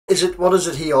Is it, what is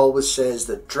it he always says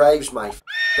that drives my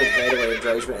head away and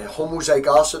drives me?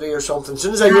 Homozygosity or something? As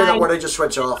soon as I hear that word, I just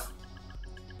switch off.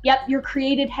 Yep, your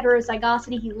created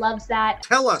heterozygosity. He loves that.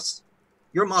 Tell us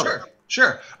your model.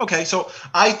 Sure. Okay, so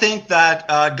I think that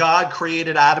God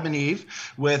created Adam and Eve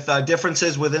with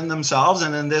differences within themselves,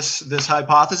 and then this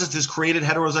hypothesis, this created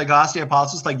heterozygosity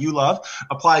hypothesis, like you love,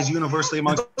 applies universally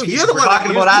amongst species. We're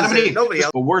talking about Adam and Eve,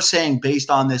 but we're saying based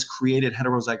on this created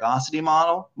heterozygosity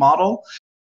model.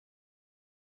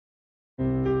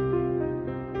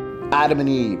 Adam and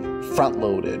Eve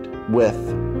front-loaded with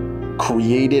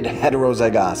created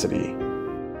heterozygosity.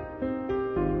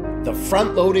 The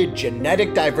front-loaded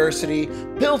genetic diversity,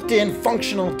 built-in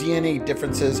functional DNA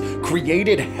differences,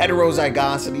 created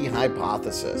heterozygosity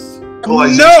hypothesis.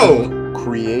 No!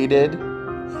 Created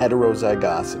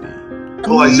heterozygosity.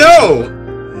 No!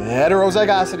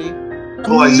 Heterozygosity.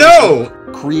 No!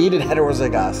 Created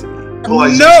heterozygosity.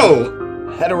 No!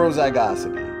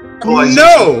 Heterozygosity.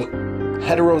 No!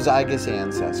 Heterozygous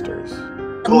ancestors.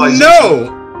 No!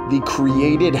 The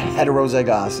created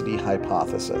heterozygosity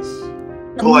hypothesis.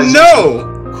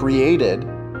 No! Created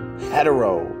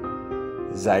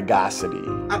heterozygosity.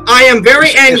 I am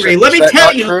very angry. Let me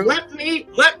tell you. Let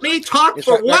me talk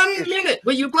for 1 minute.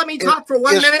 Will you let me talk for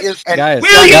 1 minute? Will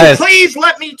you please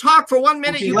let me talk for 1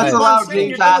 minute? You keep on saying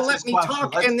you're going to let me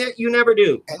talk, and that you never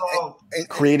do.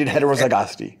 Created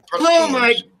heterozygosity. Oh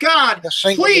my God!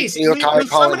 Please,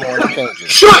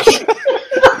 shush!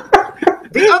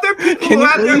 The other people who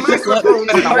have their microphones,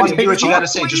 I want to hear what you got to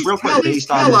say, just real quick,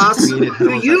 based on this created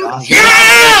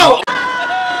heterozygosity.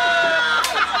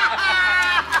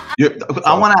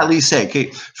 I want to at least say,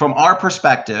 okay, from our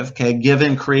perspective, okay,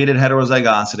 given created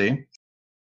heterozygosity,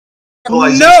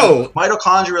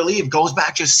 mitochondrial Eve goes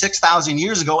back just 6,000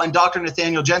 years ago, and Dr.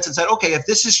 Nathaniel Jensen said, okay, if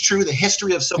this is true, the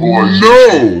history of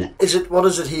civilization. Is it, what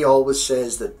is it he always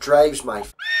says that drives my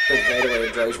head away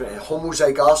and drives me?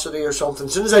 Homozygosity or something?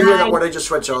 As soon as I hear that word, I just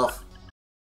switch off.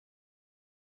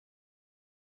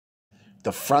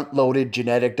 The front-loaded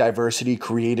genetic diversity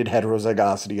created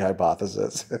heterozygosity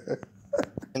hypothesis.